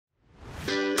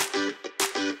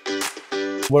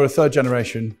We're a third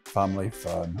generation family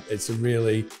firm. It's a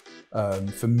really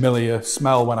familiar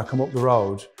smell when I come up the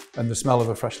road, and the smell of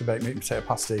a freshly baked meat and potato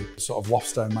pasty sort of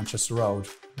wafts down Manchester Road.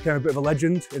 Became a bit of a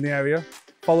legend in the area,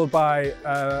 followed by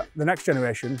the next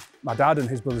generation. My dad and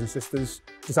his brothers and sisters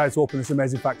decided to open this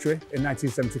amazing factory in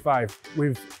 1975.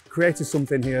 We've created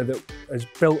something here that is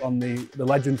built on the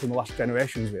legend from the last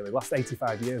generations, really, last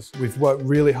 85 years. We've worked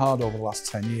really hard over the last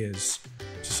 10 years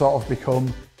to sort of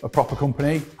become a proper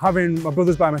company. Having my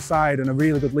brothers by my side and a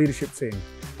really good leadership team,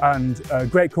 and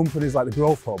great companies like the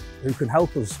Growth Hub who can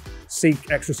help us seek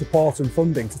extra support and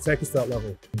funding to take us to that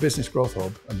level. The Business Growth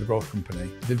Hub and the Growth Company,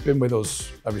 they've been with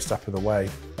us every step of the way,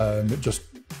 just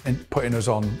putting us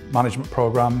on management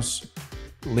programs,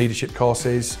 leadership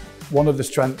courses. One of the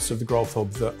strengths of the Growth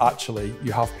Hub that actually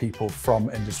you have people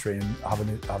from industry and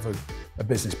have a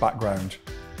business background,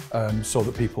 so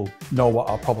that people know what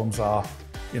our problems are,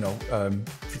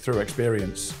 through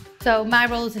experience. So my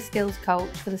role as a skills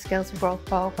coach for the Skills for Growth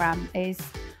programme is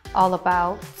all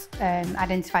about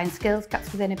identifying skills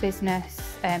gaps within a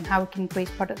business, how we can increase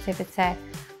productivity,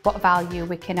 what value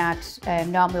we can add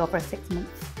normally over a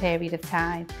 6-month period of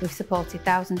time. We've supported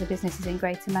thousands of businesses in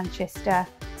Greater Manchester.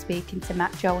 Speaking to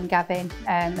Matt, Joe and Gavin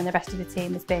and the rest of the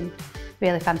team has been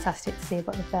really fantastic to see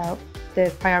what they've built.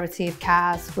 The priority of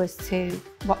CARRs was to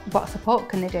what support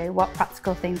can they do, what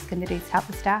practical things can they do to help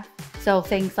the staff. So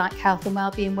things like health and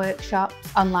wellbeing workshops,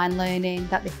 online learning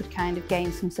that they could kind of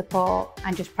gain some support,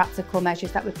 and just practical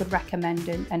measures that we could recommend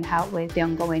and help with the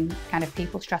ongoing kind of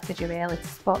people strategy really to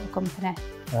support the company.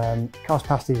 CARR's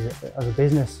Pasties as a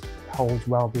business holds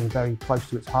wellbeing very close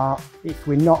to its heart. If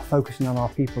we're not focusing on our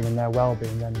people and their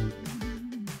wellbeing, then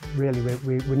really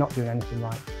we're not doing anything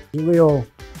right. It's a real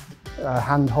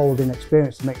hand-holding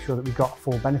experience to make sure that we got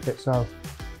full benefit. So,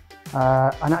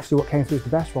 and actually what came through as the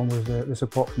best one was the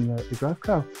support from the Growth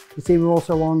Co. The team are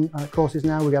also on courses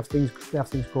now. We have things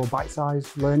called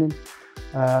bite-sized learning.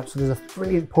 So there's a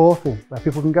brilliant portal where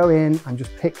people can go in and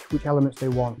just pick which elements they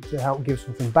want to help give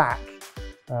something back.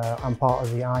 I'm part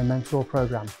of the I Mentor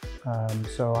programme.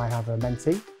 So I have a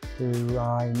mentee who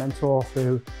I mentor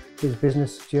through his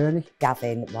business journey.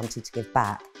 Gavin wanted to give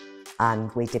back,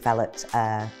 and we developed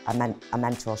a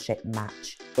mentorship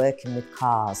match. Working with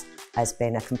CARRs has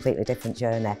been a completely different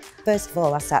journey. First of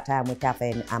all, I sat down with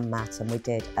Gavin and Matt and we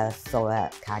did a thorough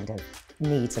kind of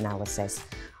needs analysis.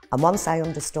 And once I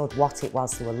understood what it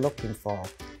was they were looking for,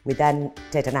 we then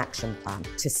did an action plan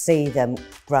to see them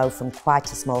grow from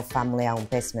quite a small family-owned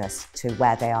business to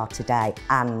where they are today,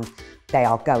 and they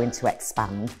are going to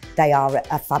expand. They are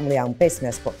a family-owned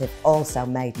business, but they've also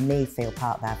made me feel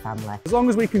part of their family. As long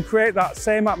as we can create that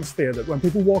same atmosphere that when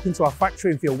people walk into our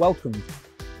factory and feel welcomed,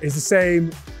 is the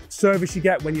same service you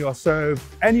get when you are served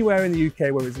anywhere in the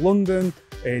UK, whether it's London,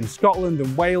 in Scotland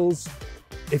and Wales.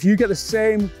 If you get the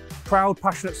same proud,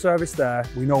 passionate service there,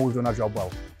 we know we've done our job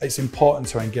well. It's important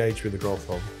to engage with the Growth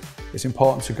Hub. It's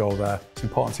important to go there. It's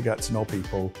important to get to know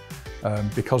people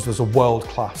because there's a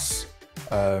world-class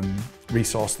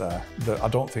resource there that I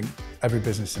don't think every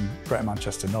business in Greater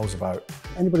Manchester knows about.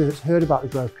 Anybody that's heard about the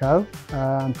Growth Co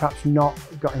and perhaps not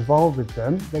got involved with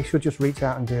them, they should just reach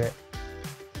out and do it.